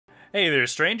Hey there,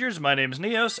 strangers. My name is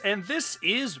Neos, and this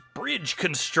is Bridge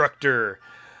Constructor,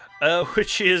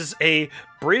 which is a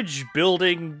bridge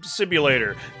building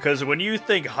simulator. Because when you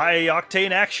think high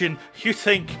octane action, you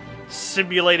think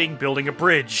simulating building a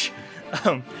bridge.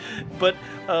 But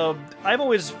I've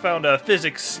always found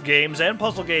physics games and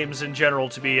puzzle games in general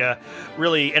to be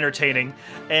really entertaining.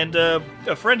 And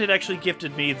a friend had actually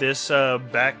gifted me this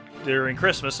back during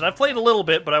Christmas, and I've played a little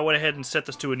bit, but I went ahead and set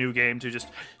this to a new game to just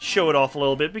show it off a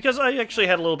little bit, because I actually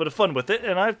had a little bit of fun with it,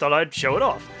 and I thought I'd show it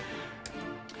off.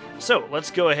 So,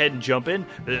 let's go ahead and jump in.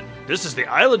 This is the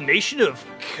island nation of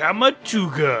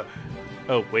Kamatuga.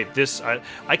 Oh, wait,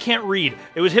 I can't read.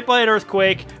 It was hit by an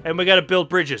earthquake, and we gotta build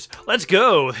bridges. Let's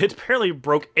go! It apparently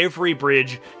broke every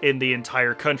bridge in the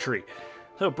entire country.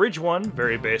 So, bridge 1,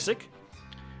 very basic.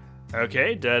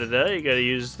 Okay, da-da-da, you gotta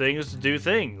use things to do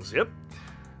things. Yep.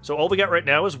 So all we got right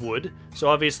now is wood, so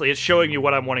obviously it's showing you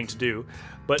what I'm wanting to do.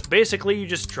 But basically, you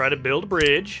just try to build a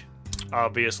bridge,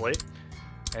 obviously.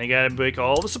 And you gotta make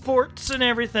all the supports and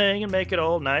everything and make it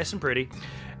all nice and pretty.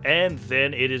 And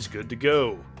then it is good to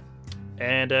go.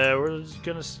 And we're just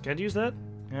gonna... Can I use that?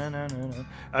 No.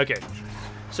 Okay.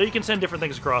 So you can send different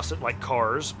things across it, like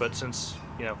cars, but since,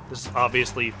 you know, this is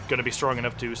obviously gonna be strong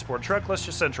enough to support a truck, let's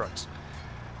just send trucks.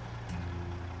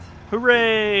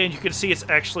 Hooray! And you can see it's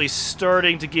actually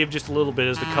starting to give just a little bit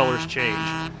as the colors change.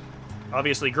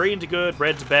 Obviously, green to good,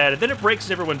 red to bad, and then it breaks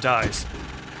and everyone dies.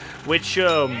 Which,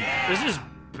 isn't as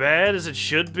bad as it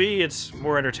should be. It's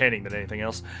more entertaining than anything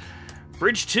else.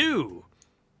 Bridge 2.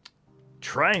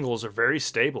 Triangles are very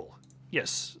stable.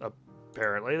 Yes,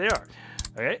 apparently they are.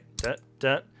 Okay,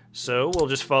 So we'll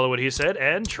just follow what he said,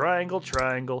 and triangle,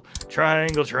 triangle,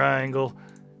 triangle, triangle.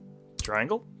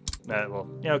 Triangle? Well,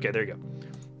 yeah, okay, there you go.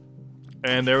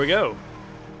 And there we go.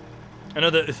 I know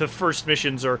that the first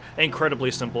missions are incredibly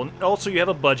simple, and also you have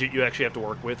a budget you actually have to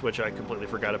work with, which I completely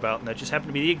forgot about, and that just happened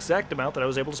to be the exact amount that I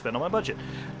was able to spend on my budget.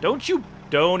 Don't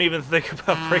even think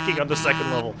about breaking on the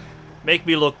second level. Make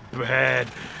me look bad.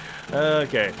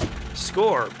 Okay.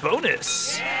 Score.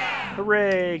 Bonus.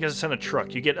 Hooray, because it's on a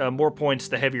truck. You get more points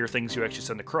the heavier things you actually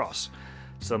send across.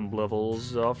 Some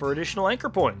levels offer additional anchor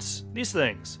points. These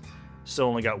things. Still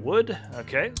only got wood.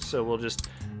 Okay, so we'll just...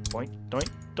 Doink, doink,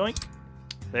 doink.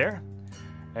 There.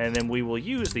 And then we will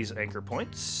use these anchor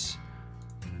points.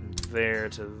 There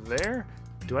to there.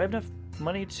 Do I have enough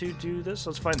money to do this?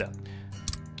 Let's find out.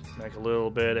 Make a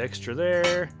little bit extra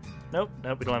there. Nope, we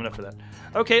don't have enough for that.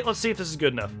 Okay, let's see if this is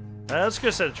good enough. Let's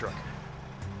go set a truck.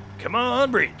 Come on,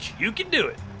 bridge. You can do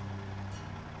it.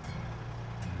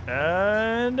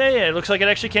 And yeah, it looks like it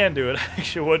actually can do it. I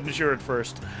actually wasn't sure at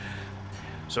first.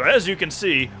 So as you can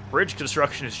see, bridge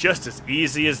construction is just as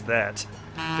easy as that.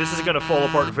 This is going to fall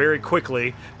apart very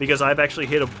quickly because I've actually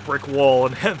hit a brick wall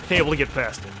and haven't been able to get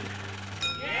past it.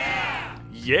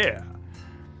 Yeah!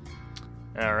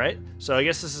 Alright, so I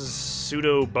guess this is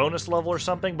pseudo bonus level or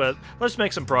something, but let's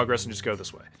make some progress and just go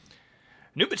this way.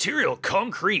 New material,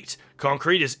 concrete.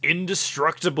 Concrete is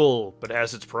indestructible, but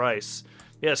has its price.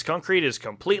 Yes, concrete is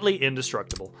completely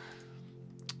indestructible.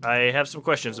 I have some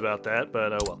questions about that,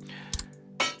 but oh well.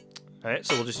 Alright,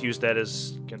 so we'll just use that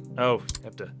as... Oh,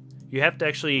 you have to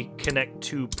actually connect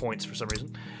 2 points for some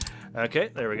reason.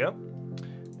 Okay, there we go.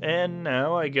 And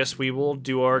now I guess we will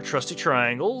do our trusty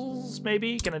triangles,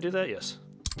 maybe? Can I do that? Yes.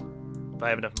 If I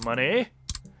have enough money.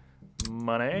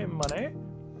 Money.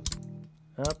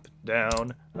 Up,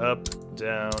 down, up,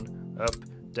 down, up,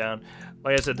 down.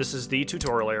 Like I said, this is the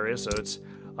tutorial area, so it's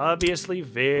obviously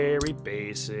very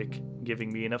basic,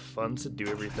 giving me enough funds to do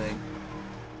everything.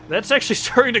 That's actually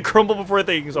starting to crumble before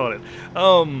things on it.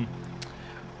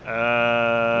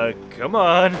 Come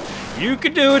on. You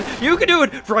can do it. You can do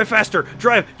it. Drive faster.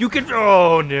 Drive. You can.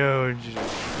 Oh, no.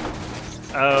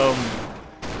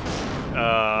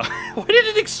 Why did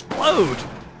it explode?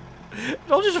 It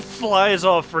all just flies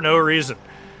off for no reason.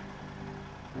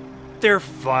 They're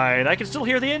fine. I can still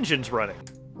hear the engines running.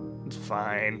 It's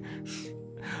fine.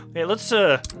 Okay, let's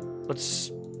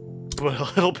put a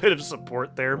little bit of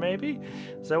support there, maybe?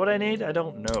 Is that what I need? I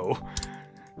don't know.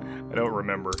 I don't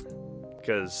remember,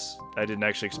 because I didn't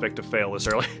actually expect to fail this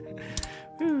early.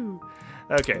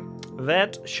 Okay,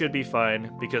 that should be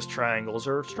fine, because triangles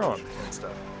are strong and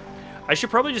stuff. I should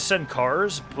probably just send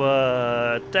cars,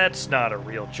 but that's not a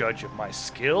real judge of my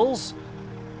skills.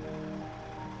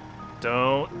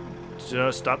 Don't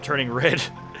just stop turning red.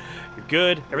 You're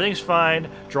good. Everything's fine.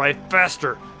 Drive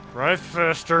faster. Drive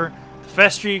faster. The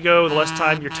faster you go, the less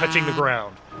time you're touching the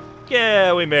ground.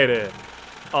 Yeah, we made it.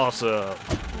 Awesome.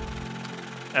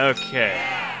 Okay.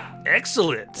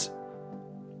 Excellent.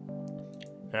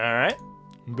 Alright.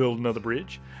 Build another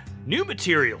bridge. New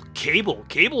material, cable.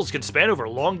 Cables can span over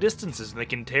long distances and they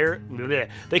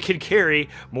can carry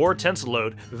more tensile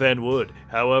load than wood.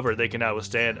 However, they cannot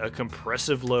withstand a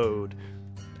compressive load.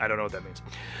 I don't know what that means.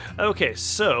 Okay,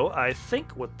 so I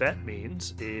think what that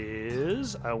means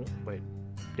is... wait.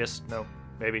 Yes, no,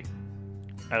 maybe.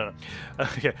 I don't know.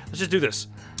 Okay, let's just do this.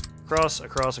 Across,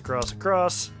 across, across,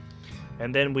 across.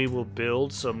 And then we will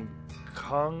build some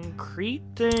concrete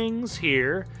things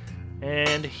here.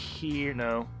 And here,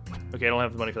 no. Okay, I don't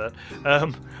have the money for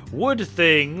that. Wood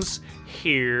things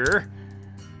here.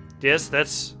 Yes,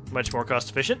 that's much more cost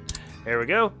efficient. There we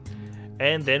go.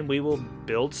 And then we will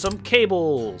build some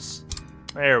cables.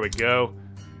 There we go.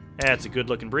 That's a good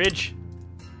looking bridge.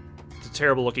 It's a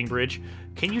terrible looking bridge.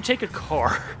 Can you take a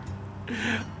car?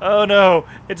 Oh no,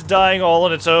 it's dying all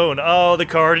on its own. Oh, the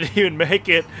car didn't even make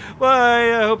it.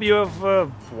 Why, I hope you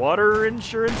have water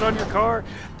insurance on your car.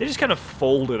 They just kind of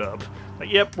fold it up. Like,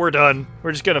 yep, we're done.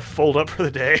 We're just gonna fold up for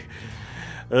the day.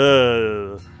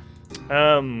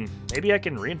 Maybe I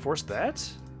can reinforce that?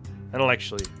 I don't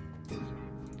actually...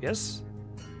 Yes?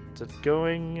 Is it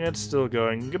going? It's still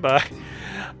going. Goodbye.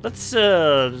 Is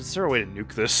there a way to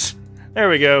nuke this? There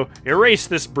we go. Erase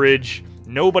this bridge.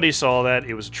 Nobody saw that.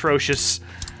 It was atrocious.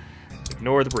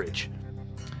 Ignore the bridge.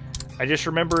 I just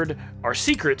remembered our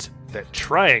secret that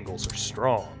triangles are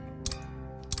strong.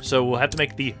 So we'll have to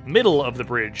make the middle of the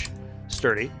bridge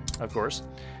sturdy, of course.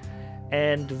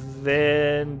 And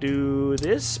then do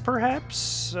this,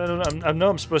 perhaps? I don't know. I know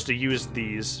I'm supposed to use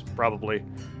these, probably.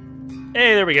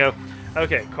 Hey, there we go.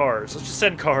 Okay, cars. Let's just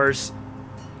send cars.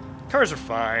 Cars are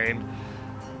fine.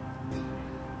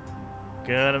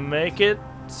 Gonna make it.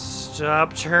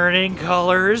 Stop turning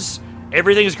colors.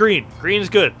 Everything is green. Green is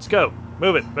good. Let's go.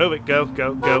 Move it. Move it. Go,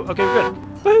 go, go. Okay, we're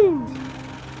good. Woo!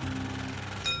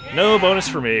 No bonus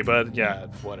for me, but yeah,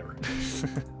 whatever.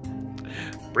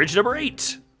 Bridge number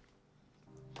 8.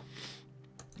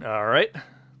 Alright.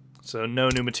 So no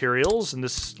new materials, and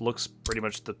this looks pretty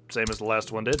much the same as the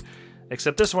last one did.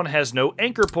 Except this one has no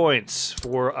anchor points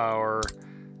for our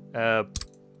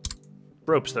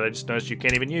ropes that I just noticed you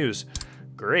can't even use.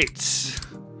 Great.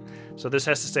 So this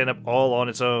has to stand up all on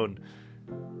its own.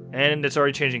 And it's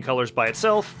already changing colors by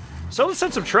itself. So let's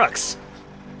send some trucks.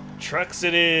 Trucks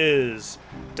it is.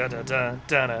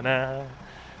 Da-da-da-da-da-da.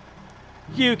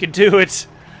 You can do it.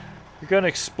 You're gonna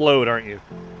explode, aren't you?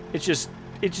 It just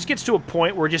gets to a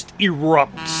point where it just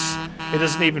erupts. It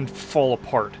doesn't even fall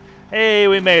apart. Hey,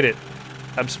 we made it.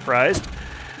 I'm surprised.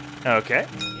 Okay.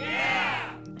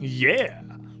 Yeah! Yeah!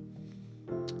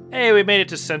 Hey, we made it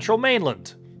to Central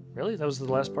Mainland. Really? That was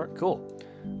the last part? Cool.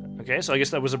 Okay, so I guess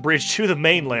that was a bridge to the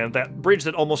mainland. That bridge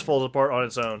that almost falls apart on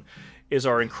its own is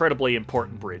our incredibly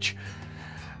important bridge.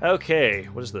 Okay,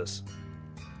 what is this?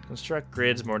 Construct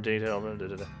grids, more detail. I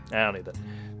don't need that.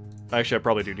 Actually, I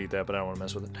probably do need that, but I don't want to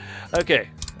mess with it. Okay.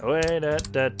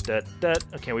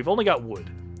 Okay, we've only got wood.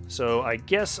 So I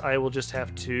guess I will just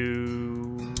have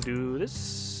to do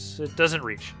this. It doesn't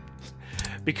reach.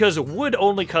 Because wood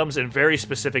only comes in very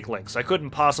specific lengths. I couldn't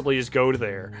possibly just go to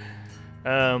there.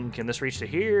 Can this reach to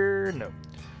here? No.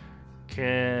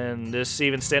 Can this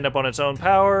even stand up on its own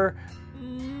power?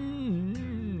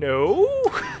 No.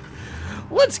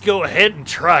 Let's go ahead and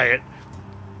try it.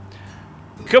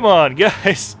 Come on,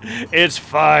 guys. It's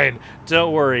fine.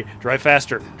 Don't worry. Drive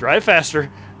faster. Drive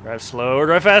faster. Drive slower.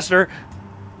 Drive faster.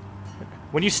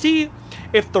 When you see,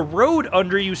 if the road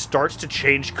under you starts to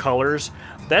change colors,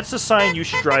 that's a sign you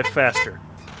should drive faster.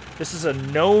 This is a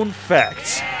known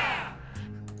fact.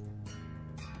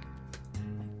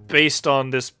 Based on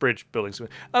this bridge building.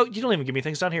 Oh, you don't even give me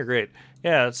things down here. Great.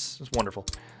 Yeah, it's wonderful.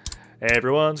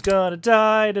 Everyone's gonna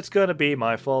die, and it's gonna be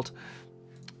my fault.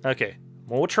 Okay,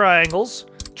 more triangles.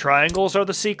 Triangles are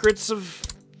the secrets of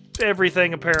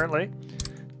everything, apparently.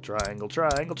 Triangle,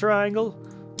 triangle, triangle.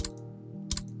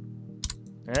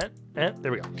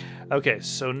 There we go. Okay,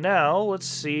 so now let's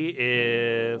see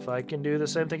if I can do the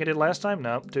same thing I did last time.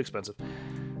 No, too expensive.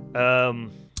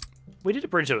 We did a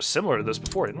bridge that was similar to this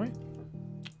before, didn't we?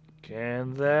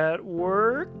 Can that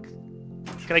work?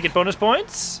 Can I get bonus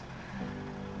points?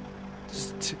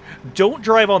 Just don't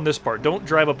drive on this part. Don't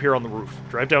drive up here on the roof.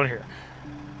 Drive down here.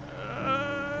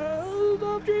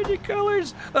 Stop changing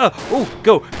colors. Oh,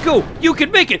 go, go. You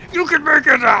can make it. You can make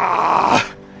it.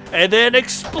 Ah! And then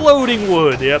exploding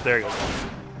wood. Yep, there you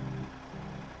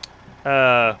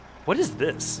go. What is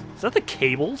this? Is that the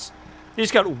cables? They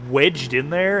just got wedged in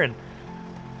there and...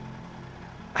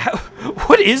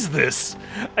 What is this?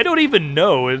 I don't even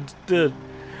know. The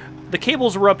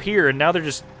cables were up here and now they're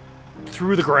just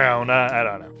through the ground. I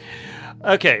don't know.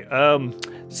 Okay,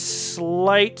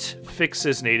 slight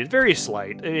fixes needed. Very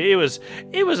slight. It was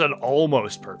an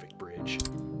almost perfect bridge.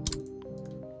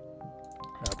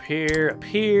 Up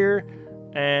here,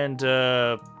 and,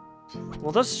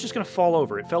 well, this is just gonna fall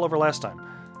over. It fell over last time.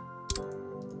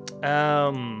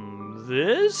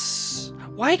 This?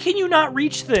 Why can you not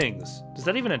reach things? Does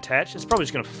that even attach? It's probably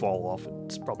just gonna fall off.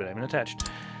 It's probably not even attached.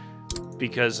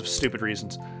 Because of stupid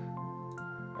reasons.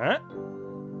 Huh?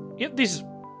 Yep, these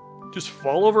just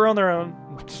fall over on their own.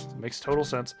 Makes total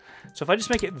sense. So if I just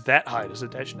make it that high, does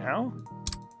it attach now?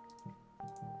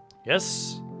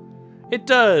 Yes. It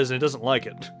does, and it doesn't like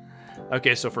it.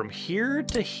 Okay, so from here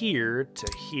to here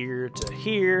to here to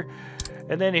here,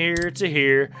 and then here to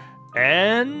here,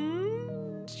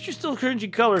 and you're still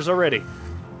changing colors already.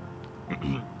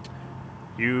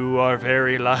 You are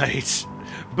very light.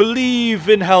 Believe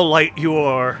in how light you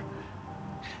are.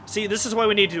 See, this is why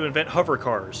we need to invent hover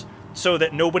cars, so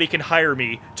that nobody can hire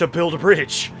me to build a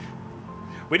bridge.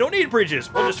 We don't need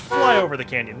bridges. We'll just fly over the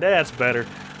canyon. That's better.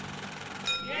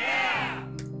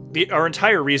 Our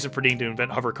entire reason for needing to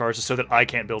invent hover cars is so that I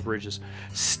can't build bridges.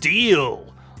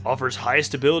 Steel offers high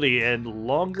stability and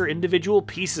longer individual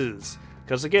pieces.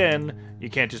 Because again, you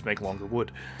can't just make longer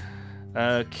wood.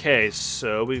 Okay,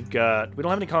 so we don't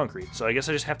have any concrete, so I guess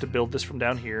I just have to build this from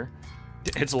down here.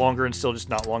 It's longer and still just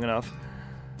not long enough.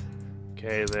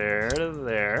 Okay, there to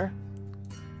there.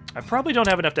 I probably don't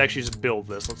have enough to actually just build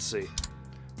this. Let's see.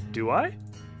 Do I?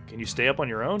 Can you stay up on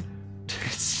your own?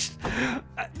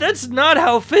 That's not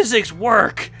how physics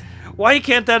work! Why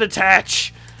can't that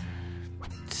attach?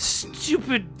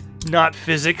 Stupid not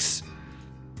physics.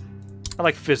 I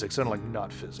like physics, I don't like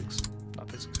not physics. Not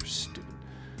physics are stupid.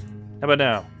 How about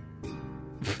now?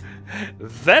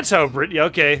 That's how yeah,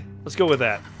 okay, let's go with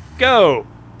that. Go!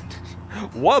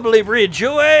 Wobbly bridge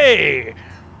away!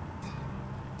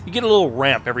 You get a little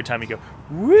ramp every time you go.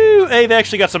 Woo! Hey, they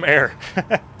actually got some air.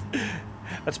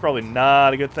 That's probably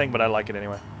not a good thing, but I like it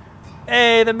anyway.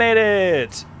 Hey, they made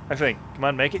it! I think. Come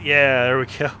on, make it. Yeah, there we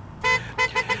go.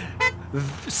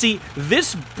 See,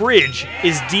 this bridge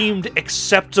is deemed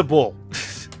acceptable.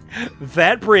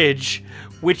 That bridge,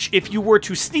 which if you were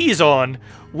to sneeze on,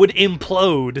 would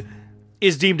implode,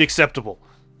 is deemed acceptable.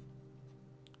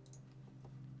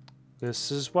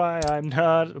 This is why I'm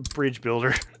not a bridge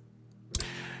builder.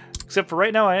 Except for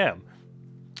right now I am.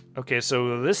 Okay,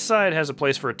 so this side has a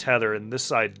place for a tether, and this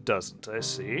side doesn't, I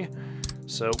see.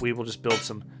 So we will just build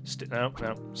some... no,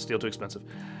 steel too expensive.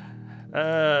 Do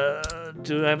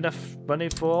I have enough money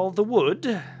for all the wood?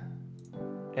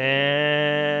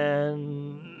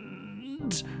 And...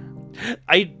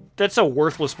 that's a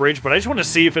worthless bridge, but I just want to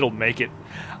see if it'll make it.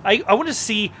 I want to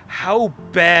see how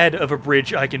bad of a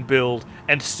bridge I can build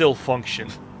and still function.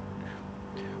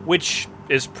 Which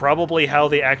is probably how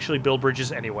they actually build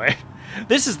bridges anyway.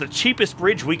 This is the cheapest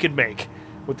bridge we could make,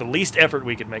 with the least effort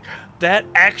we could make. That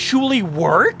actually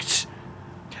worked?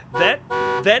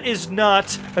 That is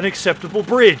not an acceptable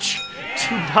bridge.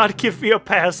 Do not give me a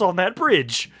pass on that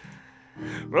bridge.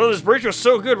 Well, this bridge was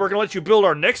so good, we're gonna let you build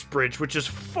our next bridge, which is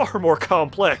far more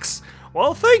complex.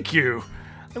 Well, thank you.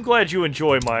 I'm glad you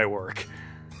enjoy my work.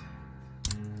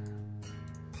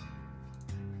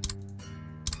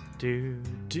 Do,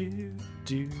 do,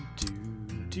 do, do,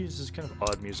 do. This is kind of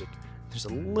odd music. There's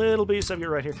a little piece of it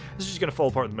right here. This is just gonna fall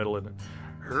apart in the middle, isn't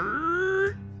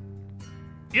it?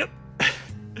 Yep.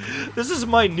 This is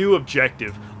my new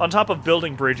objective. On top of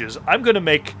building bridges, I'm gonna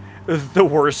make the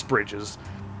worst bridges.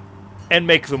 And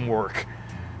make them work.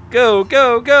 Go,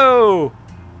 go, go!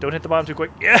 Don't hit the bottom too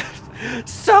quick. Yeah!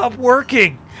 Stop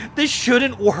working! This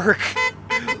shouldn't work!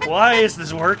 Why is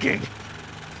this working?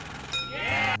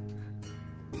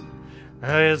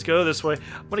 Alright, let's go this way.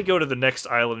 I'm gonna go to the next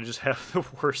island and just have the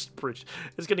worst bridge.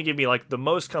 It's gonna give me, like, the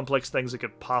most complex things it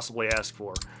could possibly ask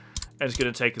for. And it's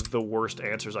gonna take the worst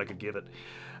answers I could give it.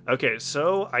 Okay,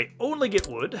 so I only get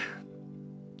wood.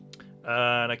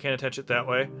 And I can't attach it that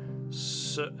way.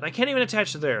 So, and I can't even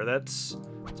attach it there. That's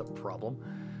a problem.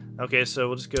 Okay, so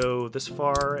we'll just go this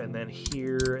far, and then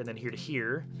here to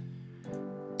here.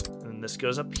 And this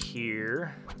goes up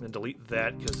here. And then delete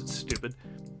that, because it's stupid.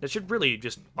 That should really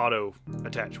just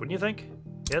auto-attach, wouldn't you think?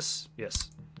 Yes?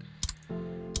 Yes.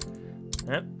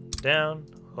 Yep. Down.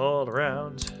 All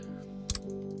around.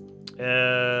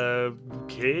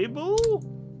 Cable?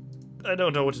 I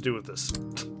don't know what to do with this.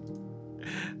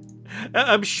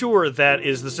 I'm sure that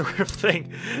is the sort of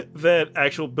thing that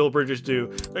actual build bridges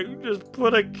do. Like, just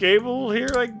put a cable here,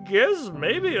 I guess?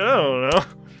 Maybe? I don't know.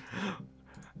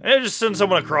 And just send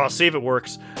someone across, see if it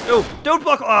works. Oh, don't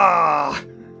buckle! Ah!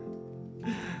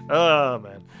 Oh,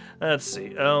 man. Let's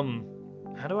see.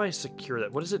 How do I secure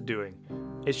that? What is it doing?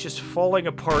 It's just falling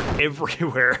apart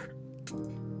everywhere.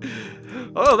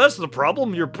 Oh, that's the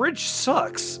problem. Your bridge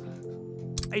sucks.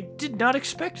 I did not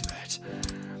expect that.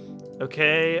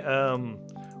 Okay,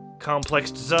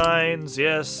 complex designs,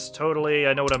 yes, totally,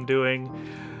 I know what I'm doing.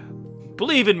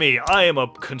 Believe in me, I am a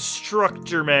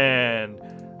constructor man.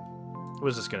 What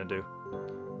is this gonna do?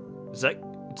 Is that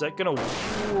gonna...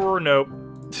 Nope.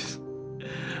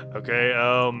 Okay,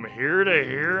 here to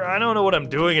here, I don't know what I'm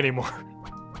doing anymore.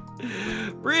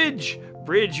 Bridge,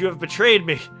 you have betrayed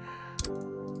me.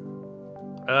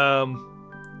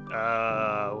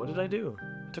 What did I do?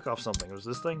 I took off something. Was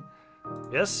this thing?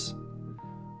 Yes?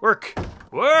 Work!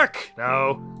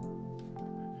 No.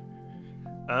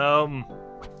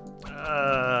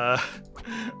 I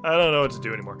don't know what to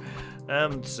do anymore.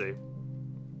 Let's see.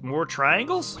 More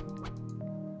triangles?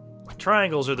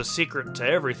 Triangles are the secret to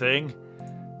everything.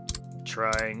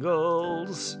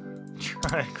 Triangles.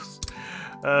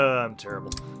 I'm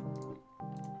terrible.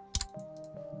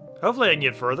 Hopefully I can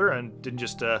get further and didn't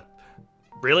just,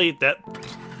 really? That...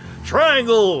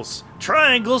 Triangles!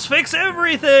 Triangles fix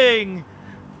everything!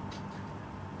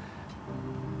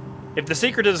 If the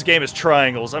secret to this game is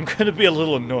triangles, I'm gonna be a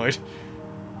little annoyed.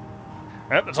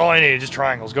 Yep, that's all I need, just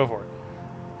triangles, go for it.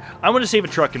 I'm gonna see if a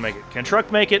truck can make it. Can a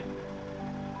truck make it?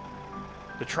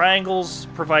 The triangles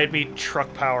provide me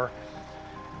truck power.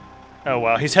 Oh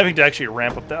wow, he's having to actually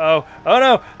ramp up the... Oh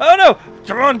no!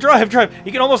 Come on, drive!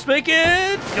 He can almost make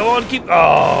it! Go on, keep...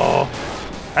 Oh!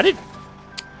 I did...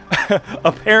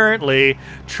 Apparently,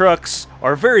 trucks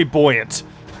are very buoyant.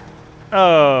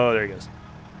 Oh, there he goes.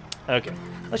 Okay,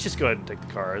 let's just go ahead and take the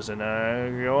cars and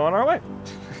go on our way.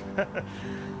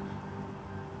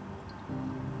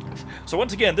 So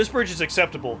once again, this bridge is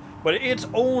acceptable, but it's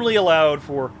only allowed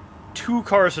for 2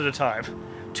 cars at a time.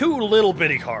 2 little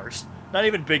bitty cars. Not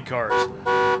even big cars.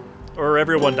 Or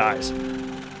everyone dies.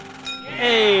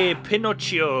 Hey,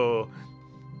 Pinocchio!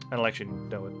 I don't actually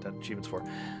know what that achievement's for.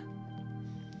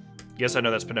 Yes, I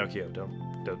know that's Pinocchio. Don't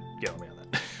yell at me on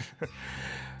that.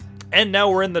 And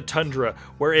now we're in the tundra,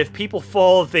 where if people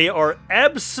fall, they are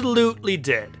absolutely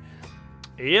dead.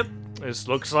 Yep, this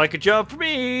looks like a job for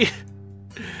me.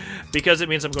 Because it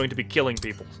means I'm going to be killing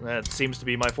people. That seems to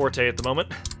be my forte at the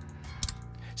moment.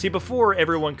 See, before,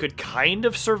 everyone could kind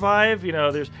of survive. You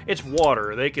know, it's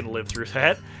water. They can live through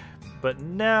that. But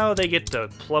now they get to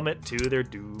plummet to their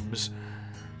dooms.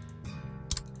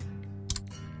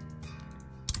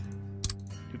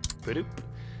 Doop-a-doop.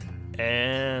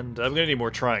 And I'm going to need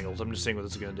more triangles. I'm just seeing what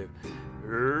this is going to do.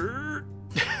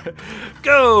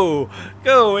 Go!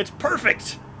 Go! It's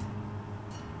perfect!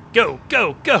 Go!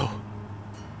 Go! Go!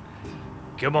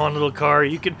 Come on, little car,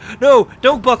 you can... No!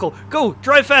 Don't buckle! Go!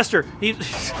 Drive faster!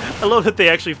 I love that they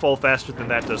actually fall faster than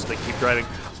that does, so they keep driving.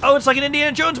 Oh, it's like an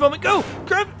Indiana Jones moment! Go!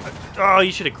 Grab... Oh,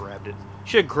 you should have grabbed it. You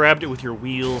should have grabbed it with your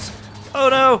wheels. Oh,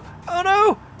 no! Oh,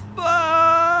 no!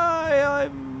 Bye!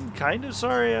 I'm kind of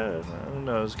sorry. I don't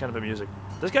know, it's kind of amusing.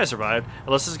 This guy survived,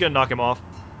 unless this is going to knock him off.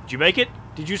 Did you make it?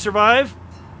 Did you survive?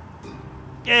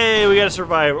 Yay, we got to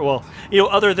survive. Well, you know,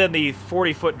 other than the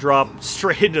 40-foot drop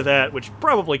straight into that, which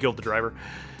probably killed the driver.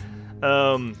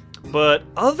 But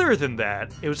other than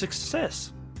that, it was a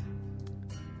success.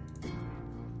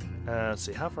 Let's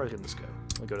see, how far can this go?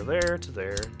 We'll go to there, to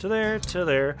there, to there, to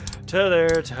there, to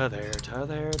there, to there, to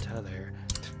there, to there.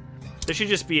 There should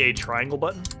just be a triangle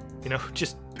button. You know,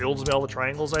 just builds me all the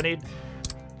triangles I need.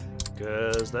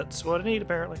 Because that's what I need,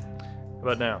 apparently. How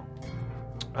about now?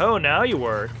 Oh, now you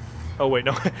work. Oh, wait,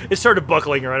 no. It started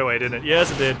buckling right away, didn't it?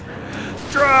 Yes, it did.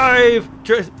 Drive!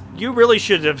 You really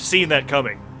should have seen that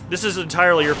coming. This is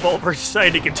entirely your fault for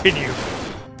deciding to continue.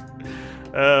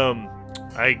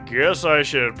 I guess I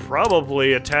should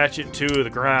probably attach it to the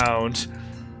ground.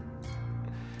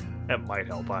 That might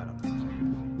help, I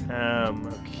don't know.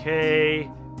 Okay.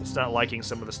 It's not liking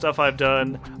some of the stuff I've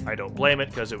done. I don't blame it,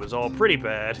 because it was all pretty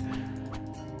bad.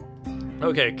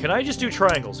 Okay, can I just do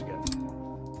triangles again?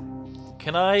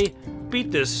 Can I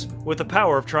beat this with the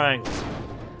power of triangles?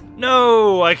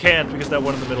 No, I can't, because that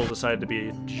one in the middle decided to be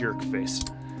a jerk face.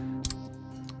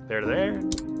 There to there.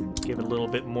 Give it a little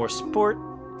bit more support,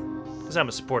 because I'm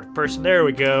a supportive person. There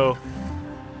we go.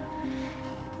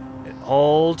 It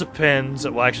all depends.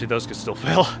 Well, actually, those could still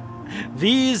fail.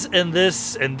 These and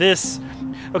this and this.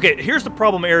 Okay, here's the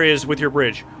problem areas with your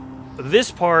bridge.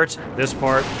 This part, this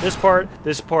part, this part,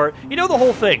 this part. You know the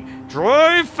whole thing.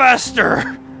 Drive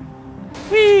faster!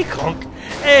 Whee, clunk.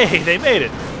 Hey, they made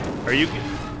it. Are you...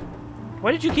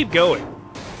 Why did you keep going?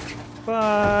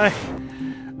 Bye.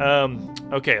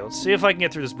 Okay, let's see if I can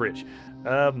get through this bridge.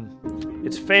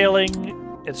 It's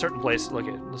failing in certain places. Look,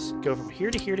 let's go from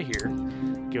here to here to here.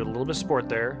 Give it a little bit of support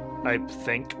there, I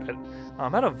think.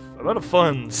 I'm out of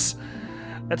funds.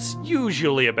 That's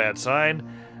usually a bad sign.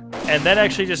 And that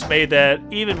actually just made that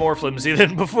even more flimsy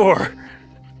than before.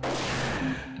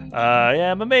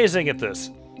 Yeah, I'm amazing at this.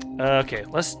 Okay,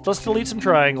 let's delete some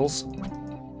triangles.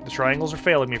 The triangles are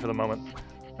failing me for the moment.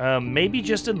 Maybe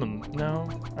just in the... No,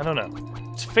 I don't know.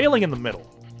 It's failing in the middle.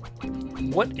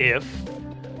 What if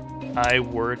I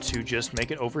were to just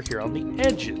make it over here on the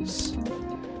edges?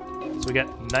 So we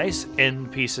got nice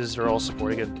end pieces that are all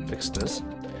supporting. I gotta fix this.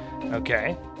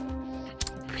 Okay.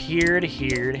 Here to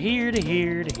here to here to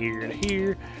here to here to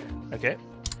here. Okay.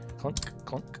 Clunk,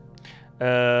 clunk.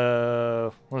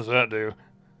 What does that do?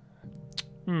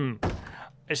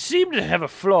 I seem to have a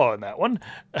flaw in that one.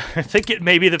 I think it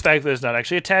may be the fact that it's not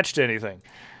actually attached to anything.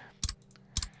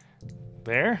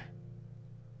 There.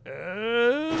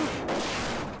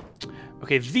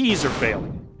 Okay, these are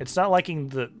failing. It's not liking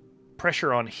the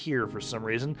pressure on here for some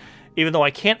reason, even though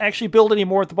I can't actually build any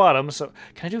more at the bottom. So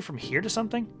can I do it from here to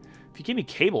something? If you give me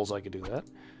cables, I could do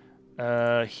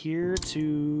that. Here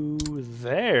to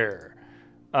there.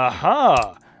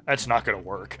 Aha! That's not gonna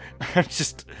work.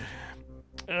 Just...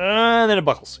 and then it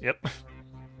buckles. Yep.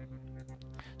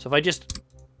 So if I just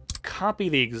copy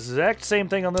the exact same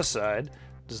thing on this side,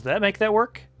 does that make that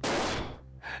work?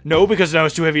 No, because now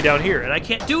it's too heavy down here, and I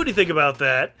can't do anything about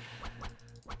that.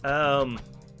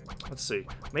 Let's see.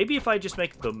 Maybe if I just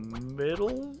make the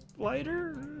middle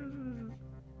lighter?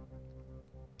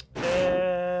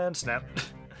 And snap.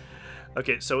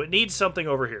 Okay, so it needs something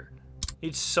over here.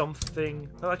 Needs something...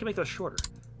 Oh, I can make those shorter.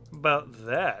 About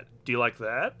that. Do you like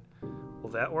that?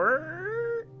 Will that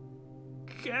work?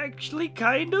 Actually,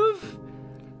 kind of?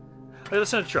 Okay, let's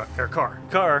send a truck. Or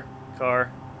car.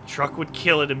 Truck would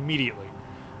kill it immediately.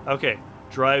 Okay,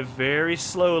 drive very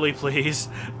slowly, please.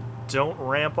 Don't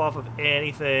ramp off of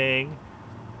anything.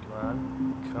 Come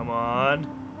on. Come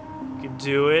on. You can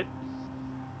do it.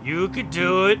 You can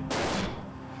do it.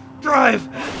 Drive!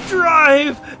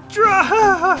 Drive! Drive!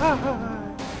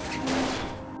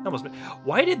 Almost.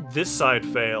 Why did this side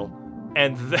fail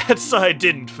and that side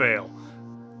didn't fail?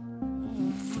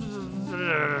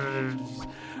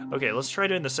 Okay, let's try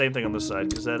doing the same thing on this side,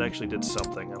 because that actually did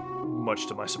something, much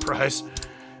to my surprise.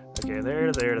 Okay,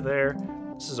 there to there to there.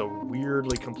 This is a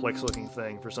weirdly complex looking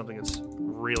thing for something that's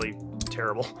really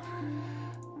terrible.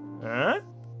 Huh?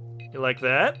 You like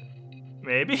that?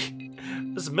 Maybe?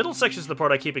 This middle section's the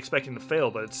part I keep expecting to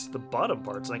fail, but it's the bottom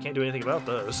parts, and I can't do anything about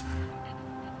those.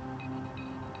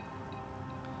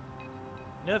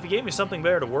 You know, if you gave me something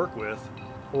better to work with,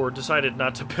 or decided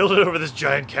not to build it over this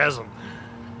giant chasm.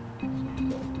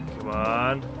 Come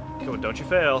on. Come on, don't you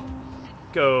fail.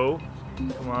 Go.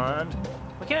 Come on.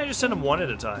 Why can't I just send them one at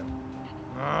a time?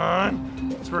 Come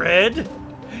on. It's red.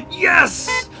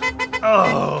 Yes!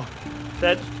 Oh.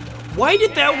 That... Why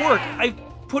did that work? I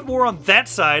put more on that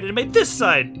side and it made this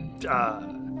side...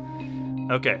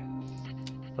 Okay.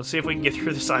 Let's see if we can get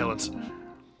through this island.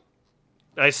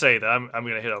 I say that. I'm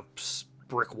gonna hit a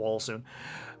brick wall soon.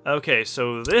 Okay,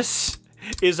 so this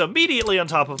is immediately on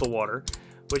top of the water,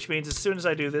 which means as soon as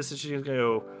I do this, it's just gonna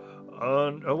go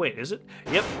on... Oh, wait, is it?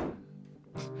 Yep.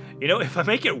 You know, if I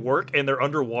make it work and they're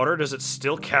underwater, does it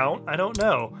still count? I don't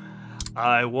know.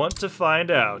 I want to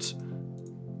find out.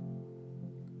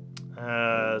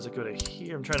 Does it go to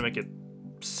here? I'm trying to make it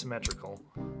symmetrical.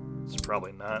 It's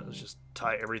probably not. Let's just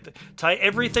tie everything. Tie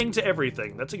everything to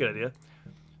everything. That's a good idea.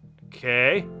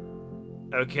 Okay.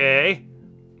 Okay.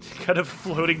 Kind of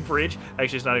floating bridge.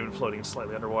 Actually, it's not even floating. It's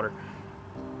slightly underwater.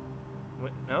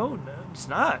 Wait, no, it's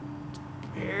not. It's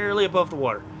barely above the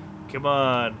water. Come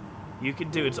on. You can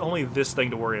do it. It's only this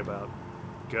thing to worry about.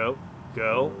 Go.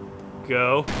 Go.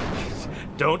 Go.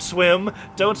 Don't swim.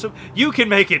 Don't swim. You can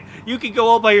make it. You can go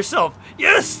all by yourself.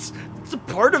 Yes! It's a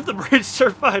part of the bridge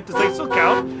survived. Does that still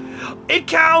count? It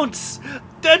counts!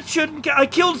 That shouldn't count. I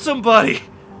killed somebody.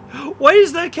 Why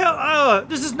does that count?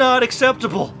 This is not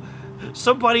acceptable.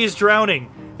 Somebody is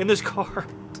drowning in this car.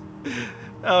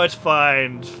 Oh, it's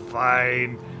fine. It's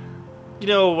fine. You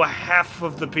know, half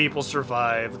of the people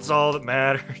survive. It's all that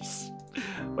matters.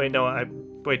 Wait, no,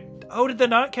 wait. Oh, did that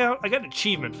not count? I got an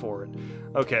achievement for it.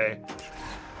 Okay.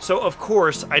 So, of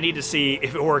course, I need to see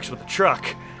if it works with the truck.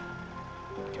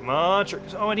 Come on, truck.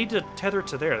 Oh, I need to tether it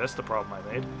to there. That's the problem I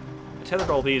made. I tethered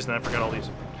all these, and I forgot all these.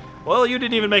 Well, you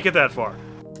didn't even make it that far.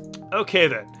 Okay,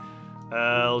 then.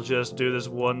 I'll just do this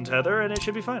one tether, and it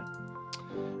should be fine.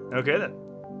 Okay, then.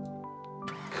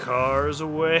 Cars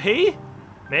away?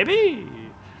 Maybe?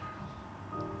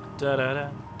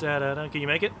 Da-da-da, da-da-da. Can you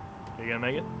make it? Are you gonna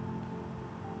make it?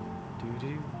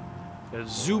 Doo-doo.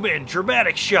 Zoom in,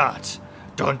 dramatic shot.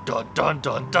 Dun dun dun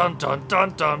dun dun dun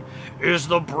dun dun. Is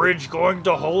the bridge going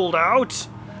to hold out?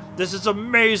 This is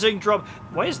amazing drum.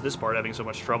 Why is this part having so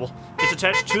much trouble? It's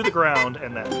attached to the ground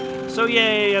and that. So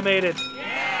yay, I made it.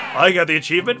 Yeah! I got the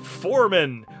achievement,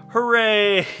 Foreman.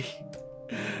 Hooray!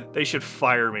 They should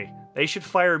fire me. They should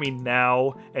fire me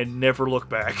now and never look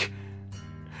back.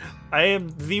 I am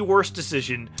the worst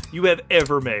decision you have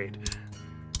ever made.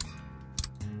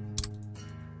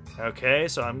 Okay,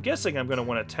 so I'm guessing I'm going to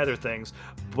want to tether things.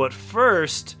 But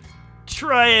first,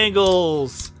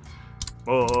 triangles!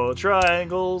 More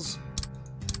triangles.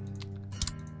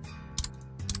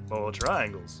 More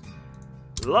triangles.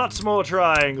 Lots more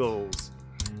triangles.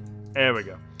 There we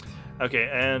go. Okay,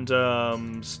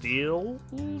 and, steel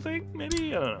thing,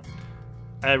 maybe? I don't know.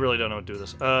 I really don't know what to do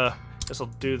with this. Guess I'll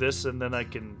do this, and then I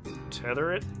can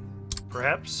tether it,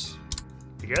 perhaps?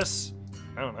 I guess?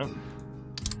 I don't know.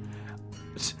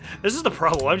 This is the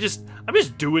problem. I'm just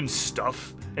doing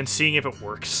stuff and seeing if it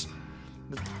works.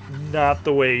 Not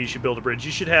the way you should build a bridge.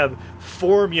 You should have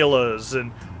formulas,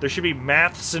 and there should be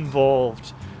maths involved.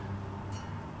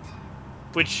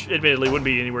 Which, admittedly, wouldn't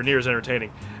be anywhere near as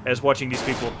entertaining as watching these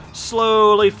people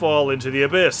slowly fall into the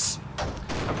abyss.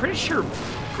 I'm pretty sure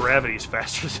gravity's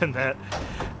faster than that.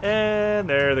 And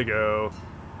there they go.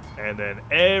 And then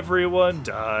everyone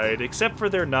died, except for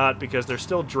they're not, because they're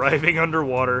still driving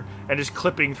underwater and just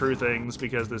clipping through things,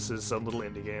 because this is some little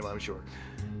indie game, I'm sure.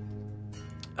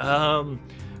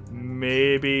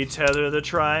 Maybe tether the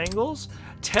triangles?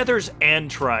 Tethers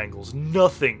and triangles.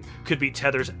 Nothing could be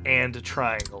tethers and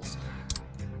triangles.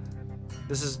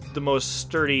 This is the most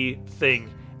sturdy thing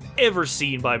ever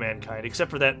seen by mankind, except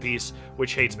for that piece,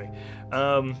 which hates me.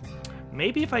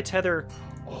 Maybe if I tether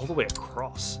all the way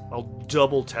across, I'll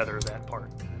double tether that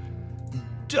part.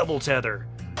 Double tether.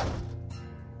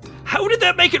 How did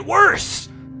that make it worse?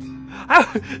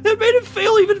 That made it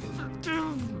fail even...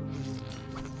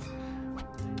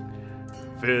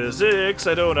 Physics,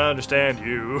 I don't understand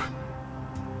you.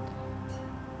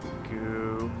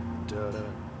 Goo, da-da,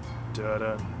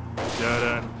 da-da,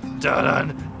 da-da,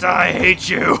 da-da, I hate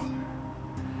you!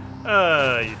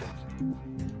 You did.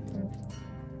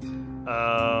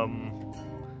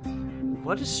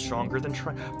 What is stronger than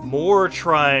more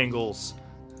triangles?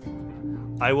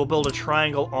 I will build a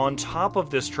triangle on top of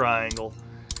this triangle.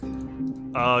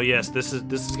 Oh yes, this is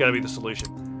gotta be the solution.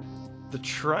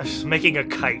 Making a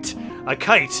kite. A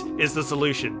kite is the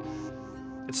solution.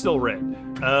 It's still red.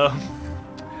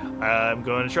 I'm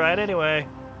going to try it anyway.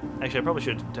 Actually, I probably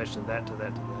should attach that to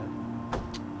that.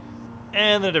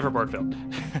 And then a different part failed.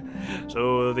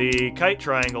 So the kite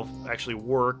triangle actually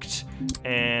worked,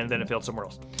 and then it failed somewhere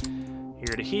else.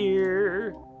 Here to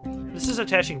here. This is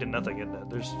attaching to nothing, isn't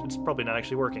it? It's probably not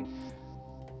actually working.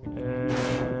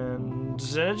 And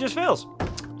it just fails.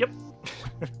 Yep.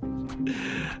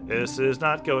 This is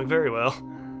not going very well.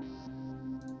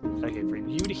 Okay, from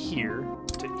you to here,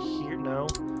 no.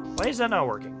 Why is that not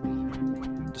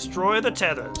working? Destroy the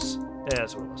tethers. Yeah,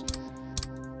 that's what it was.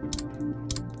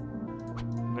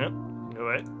 Nope, go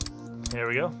away. There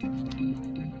we go.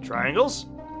 Triangles.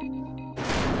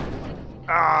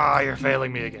 Ah, you're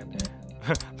failing me again.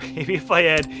 Maybe if I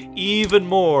add even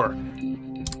more.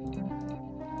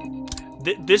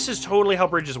 This is totally how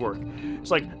bridges work. It's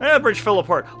like, that bridge fell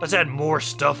apart. Let's add more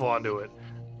stuff onto it.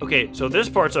 Okay, so this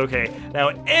part's okay. Now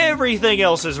everything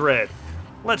else is red.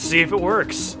 Let's see if it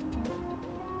works.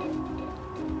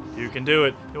 You can do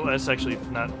it. Well, that's actually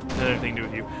not anything to do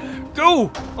with you.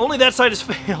 Go! Only that side has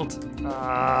failed.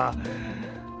 Ah.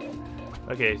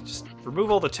 Okay, just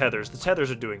remove all the tethers. The tethers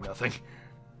are doing nothing.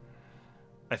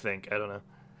 I think. I don't know.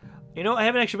 You know, I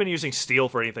haven't actually been using steel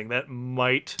for anything. That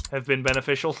might have been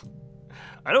beneficial.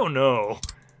 I don't know.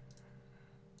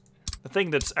 The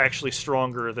thing that's actually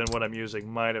stronger than what I'm using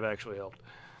might have actually helped.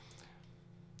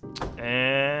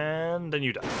 And then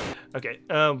you die. Okay,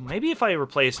 maybe if I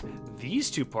replace these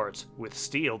two parts with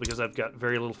steel, because I've got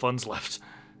very little funds left.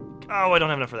 Oh, I don't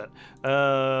have enough for that.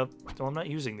 Well, I'm not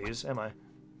using these, am I?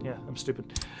 Yeah, I'm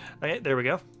stupid. Okay, there we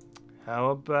go. How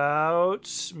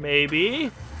about maybe?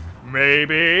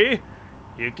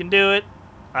 You can do it.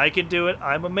 I can do it.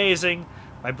 I'm amazing.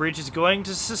 My bridge is going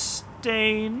to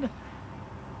sustain.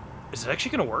 Is it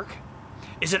actually going to work?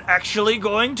 Is it actually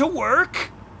going to work?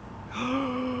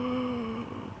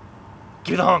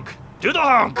 Give the honk. Do the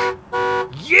honk.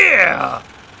 Yeah!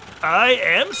 I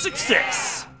am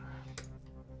success.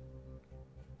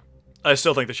 I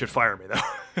still think they should fire me, though.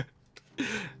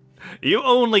 You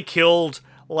only killed,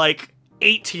 like,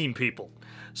 18 people.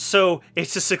 So,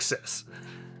 it's a success.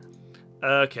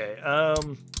 Okay,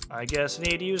 I guess I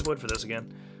need to use wood for this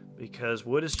again. Because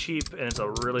wood is cheap, and it's a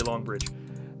really long bridge.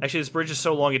 Actually, this bridge is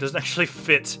so long, it doesn't actually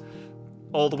fit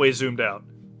all the way zoomed out.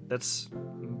 That's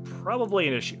probably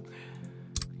an issue.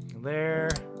 from there,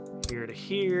 here to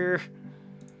here.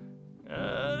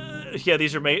 Yeah,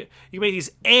 these are made. You can make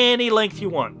these any length you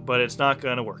want, but it's not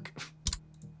gonna work.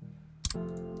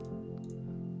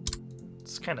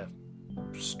 It's kind of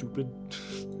stupid. I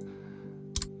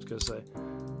was gonna say.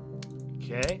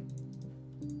 Okay.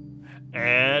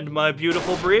 And my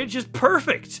beautiful bridge is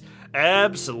perfect.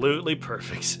 Absolutely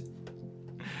perfect.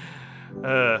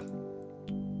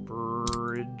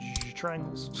 Bridge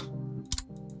triangles.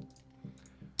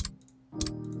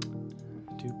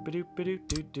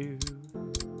 Doop-a-doop-a-doop-doo-doo.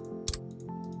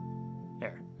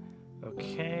 There.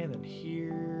 Okay, then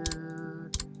here.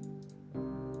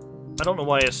 I don't know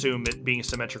why I assume it being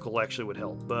symmetrical actually would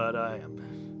help, but I am.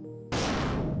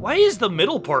 Why is the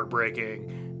middle part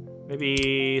breaking?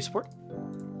 Maybe support?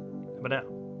 How about now?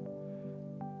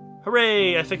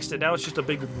 Hooray! I fixed it. Now it's just a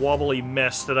big wobbly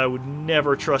mess that I would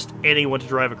never trust anyone to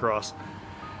drive across.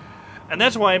 And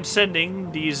that's why I'm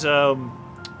sending these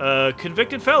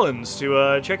convicted felons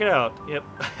to check it out. Yep,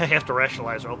 I have to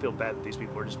rationalize, or I'll feel bad that these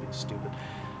people are just being stupid.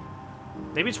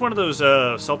 Maybe it's one of those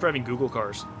self-driving Google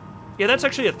cars. Yeah, that's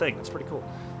actually a thing. That's pretty cool.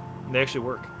 And they actually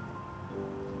work.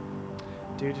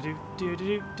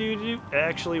 Do-do-do-do-do-do-do-do.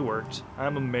 Actually worked.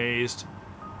 I'm amazed.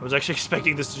 I was actually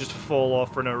expecting this to just fall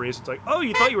off for no reason. It's like, oh,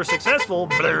 you thought you were successful?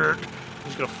 Blur. I'm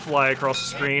just gonna fly across the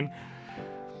screen.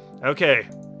 Okay,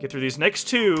 get through these next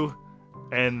two,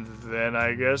 and then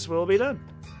I guess we'll be done.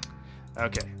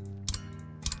 Okay.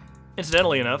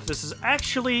 Incidentally enough, this is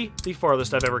actually the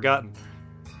farthest I've ever gotten.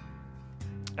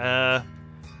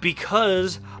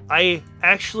 Because I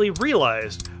actually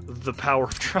realized the power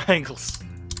of triangles.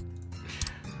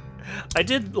 I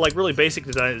did, like, really basic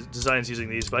designs using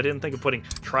these, but I didn't think of putting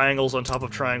triangles on top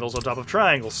of triangles on top of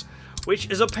triangles, which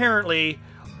is apparently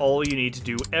all you need to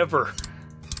do ever.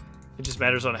 It just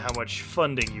matters on how much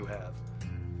funding you have.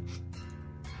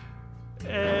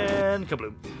 And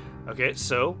kabloom. Okay,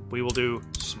 so we will do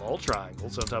small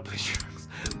triangles on top of these triangles.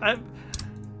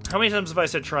 How many times have I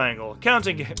said triangle?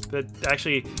 Counting, but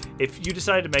actually, if you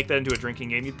decided to make that into a drinking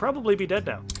game, you'd probably be dead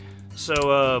now.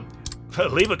 So,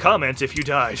 leave a comment if you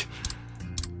died.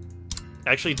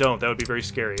 Actually, don't. That would be very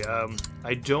scary.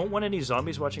 I don't want any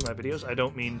zombies watching my videos. I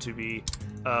don't mean to be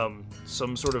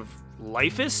some sort of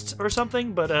lifist or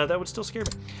something, but that would still scare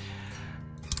me.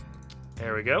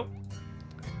 There we go.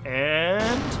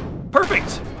 And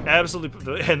perfect! Absolutely,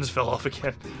 the ends fell off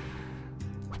again.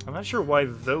 I'm not sure why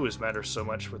those matter so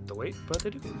much with the weight, but they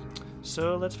do.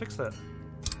 So let's fix that.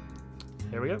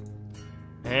 There we go.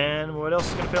 And what else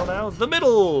is going to fail now? The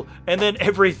middle! And then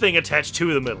everything attached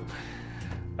to the middle.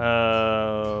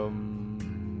 I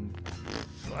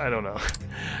don't know.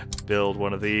 Build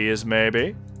one of these,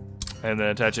 maybe. And then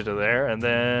attach it to there, and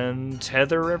then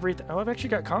tether everything. Oh, I've actually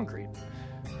got concrete.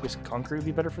 Guess concrete would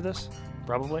be better for this?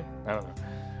 Probably? I don't know.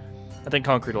 I think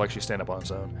concrete will actually stand up on its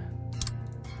own.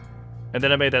 And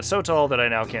then I made that so tall that I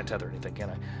now can't tether anything,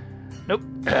 can I? Nope.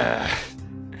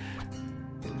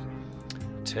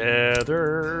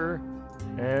 Tether.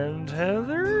 And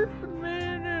tether?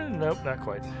 Nope, not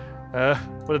quite.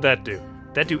 What did that do?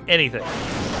 Did that do anything?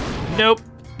 Nope.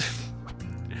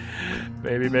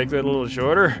 Maybe make that a little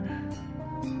shorter.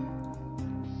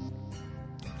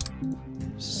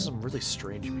 This is some really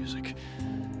strange music.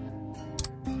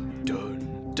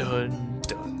 Dun, dun,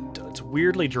 dun, dun. It's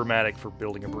weirdly dramatic for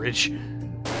building a bridge.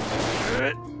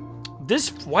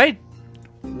 Why?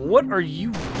 What are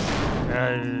you?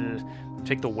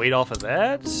 Take the weight off of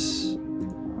that?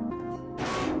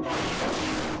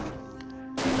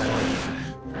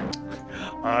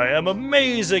 I am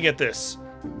amazing at this.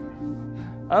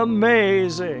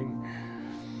 Amazing.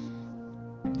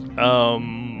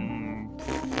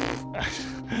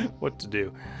 What to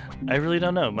do? I really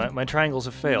don't know. My triangles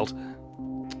have failed.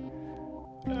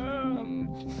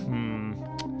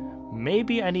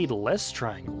 Maybe I need less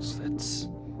triangles. That's...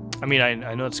 I mean,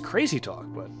 I know it's crazy talk,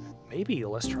 but maybe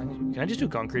less triangles. Can I just do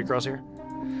concrete across here?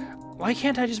 Why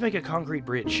can't I just make a concrete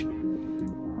bridge?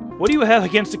 What do you have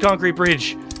against a concrete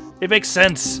bridge? It makes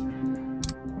sense.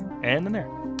 And then there.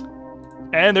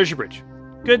 And there's your bridge.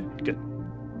 Good, good.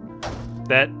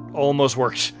 That almost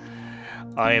worked.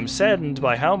 I am saddened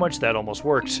by how much that almost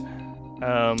worked.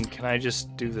 Can I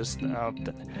just do this?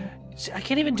 See, I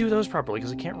can't even do those properly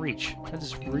because I can't reach. That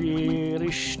is really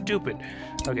stupid.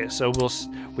 Okay, so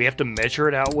we have to measure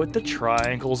it out with the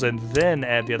triangles and then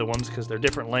add the other ones because they're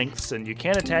different lengths and you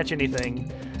can't attach anything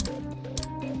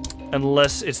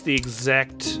unless it's the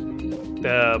exact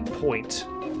point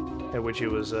at which it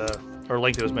was, or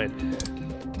length it was made.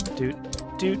 Doot,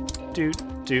 doot, doot,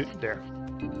 doot. There.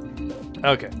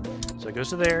 Okay. So it goes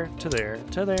to there, to there,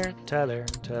 to there, to there,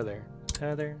 to there,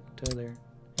 to there, to there,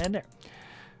 and there.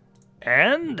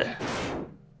 And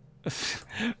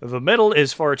the metal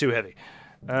is far too heavy.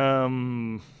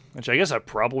 Which I guess I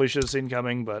probably should have seen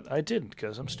coming, but I didn't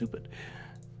because I'm stupid.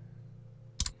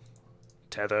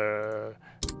 Tether,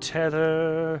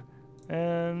 tether,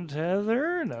 and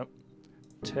tether. No.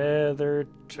 Tether,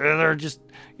 tether. Just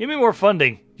give me more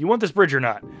funding. You want this bridge or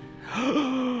not?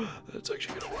 That's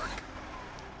actually gonna work.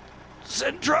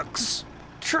 Send trucks!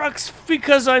 Trucks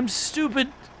because I'm stupid.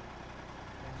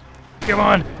 Come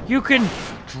on, you can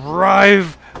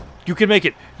drive. You can make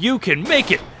it. You can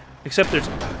make it. Except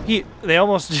they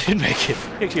almost didn't make it.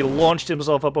 He actually launched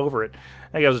himself up over it.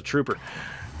 That guy was a trooper.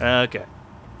 Okay.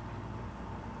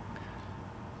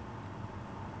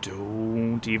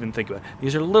 Don't even think about it.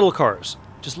 These are little cars.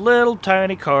 Just little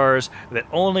tiny cars that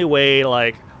only weigh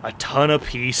like a ton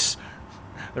apiece.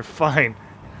 They're fine.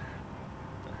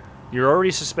 You're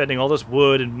already suspending all this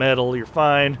wood and metal. You're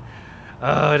fine.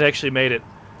 Oh, it actually made it.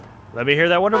 Let me hear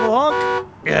that wonderful honk.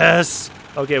 Yes.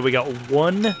 Okay, we got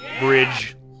one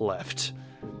bridge left.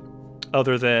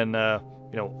 Other than,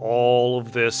 you know, all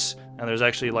of this. And there's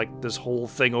actually, like, this whole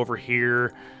thing over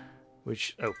here.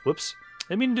 Which, oh, whoops.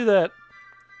 Didn't mean to do that.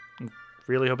 I'm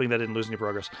really hoping that didn't lose any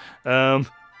progress. Oh,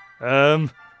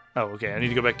 okay, I need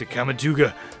to go back to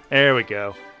Kamaduga. There we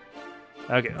go.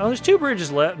 Okay, oh, there's two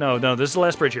bridges left. No, this is the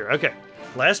last bridge here. Okay,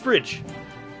 last bridge.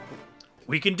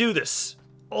 We can do this.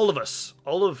 All of us.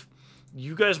 All of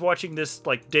you guys watching this,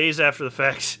 like, days after the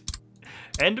fact.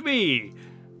 And me.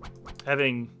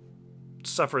 Having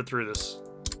suffered through this.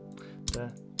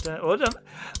 Well, I'm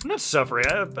not suffering.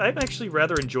 I'm actually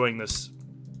rather enjoying this,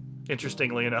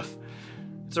 interestingly enough.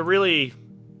 It's a really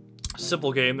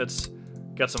simple game that's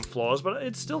got some flaws, but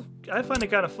it's still, I find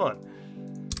it kind of fun.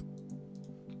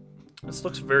 This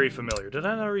looks very familiar. Did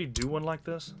I already do one like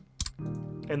this?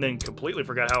 And then completely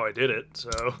forgot how I did it,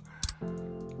 so...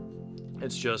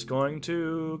 It's just going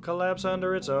to collapse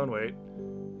under its own weight.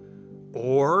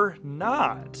 Or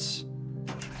not.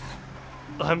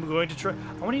 I'm going to try...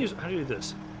 I want to use... How do you do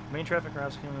this? Main traffic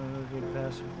routes can be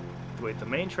passed... Wait, the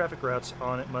main traffic routes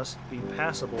on it must be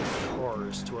passable for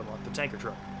cars to unlock the tanker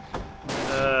truck.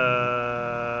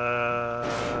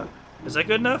 Is that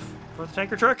good enough for the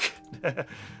tanker truck?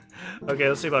 Okay,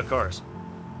 let's see about cars.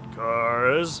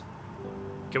 Cars.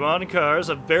 Come on, cars.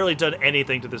 I've barely done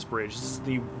anything to this bridge. This is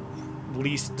the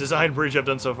least designed bridge I've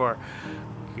done so far.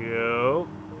 Go.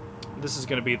 This is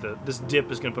going to be this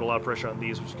dip is going to put a lot of pressure on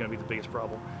these, which is going to be the biggest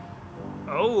problem.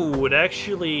 Oh, it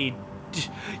actually...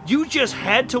 You just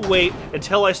had to wait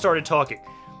until I started talking.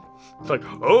 It's like,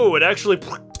 oh, it actually...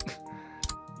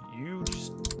 You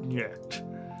just... Yeah.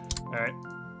 Alright.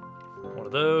 One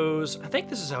of those. I think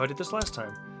this is how I did this last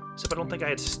time. Except I don't think I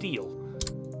had steel.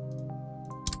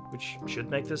 Which should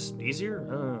make this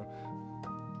easier?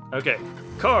 Okay.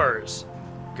 Cars.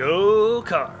 Go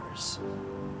cars.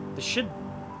 This should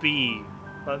be...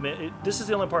 I mean, this is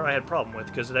the only part I had a problem with,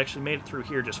 because it actually made it through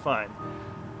here just fine.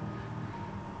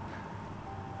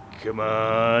 Come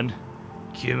on.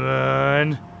 Come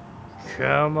on.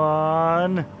 Come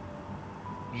on.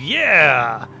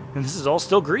 Yeah! And this is all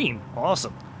still green.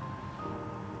 Awesome.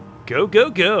 Go, go,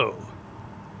 go.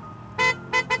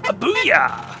 A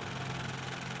booyah!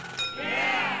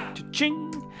 Yeah!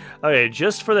 Cha-ching! Okay,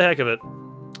 just for the heck of it.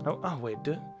 Oh wait.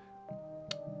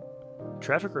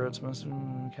 Traffic roads must be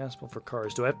passable for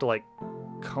cars. Do I have to, like,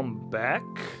 come back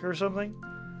or something?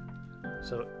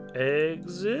 So,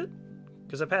 exit?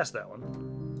 Because I passed that one.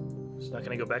 So now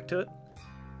can I go back to it?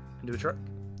 And do a truck?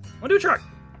 I want to do a truck!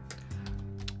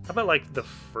 How about, like, the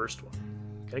first one?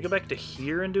 Can I go back to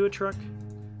here and do a truck?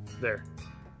 There.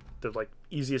 The, like,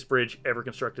 easiest bridge ever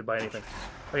constructed by anything.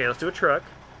 Okay, let's do a truck.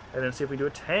 And then see if we do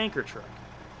a tanker truck.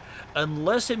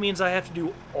 Unless it means I have to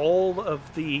do all of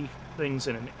the things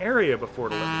in an area before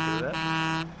to let me do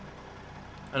that.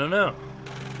 I don't know.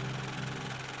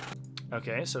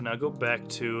 Okay, so now go back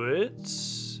to it.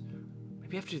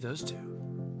 Maybe I have to do those two.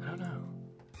 I don't know.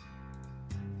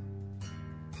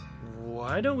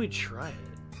 Why don't we try it?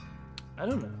 I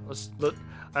don't know. Let's look.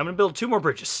 I'm gonna build 2 more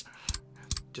bridges.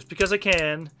 Just because I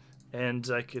can, and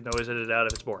I can always edit it out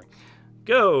if it's boring.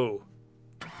 Go!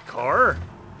 Car?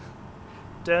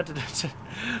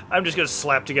 I'm just gonna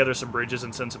slap together some bridges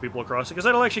and send some people across it, because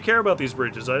I don't actually care about these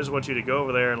bridges. I just want you to go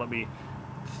over there and let me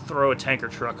throw a tanker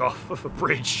truck off of a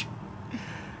bridge.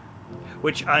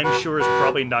 Which I'm sure is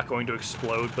probably not going to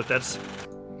explode, but that's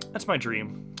my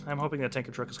dream. I'm hoping that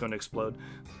tanker truck is going to explode.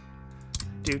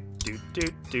 Doot, doot,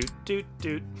 doot, doot, doot,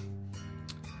 doot.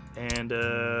 And,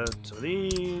 some of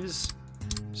these.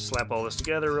 Slap all this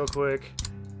together real quick.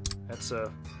 That's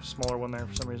a smaller one there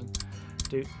for some reason.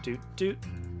 Doot, doot, doot.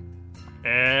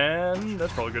 And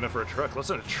that's probably good enough for a truck. Let's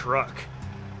send a truck.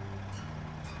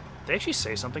 They actually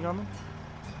say something on them?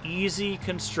 Easy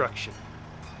construction.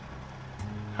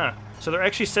 Huh. So they're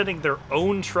actually sending their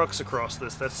own trucks across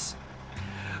this. That's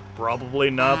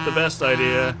probably not the best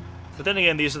idea. But then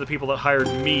again, these are the people that hired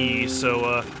me,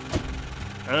 so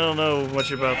I don't know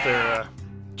much about their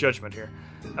judgment here.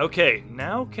 Okay,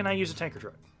 now can I use a tanker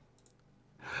truck?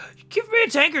 Give me a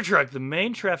tanker truck! The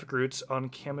main traffic routes on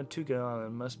Kamatuga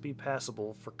Island must be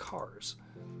passable for cars.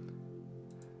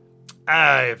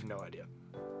 I have no idea.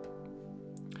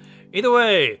 Either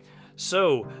way,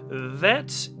 so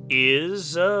that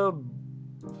is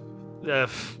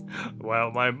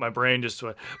wow, my brain just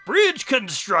went. Bridge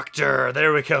Constructor!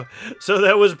 There we go. So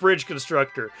that was Bridge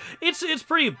Constructor. It's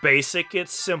pretty basic,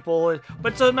 it's simple,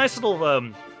 but it's a nice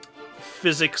little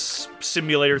physics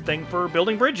simulator thing for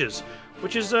building bridges,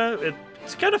 which is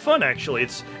it's kind of fun actually.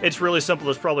 It's really simple.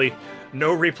 There's probably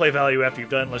no replay value after you've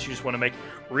done it unless you just want to make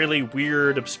really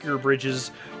weird, obscure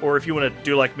bridges, or if you want to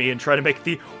do like me and try to make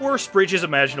the worst bridges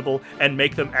imaginable and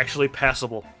make them actually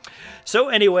passable. So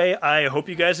anyway, I hope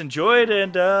you guys enjoyed,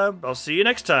 and I'll see you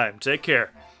next time. Take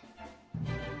care.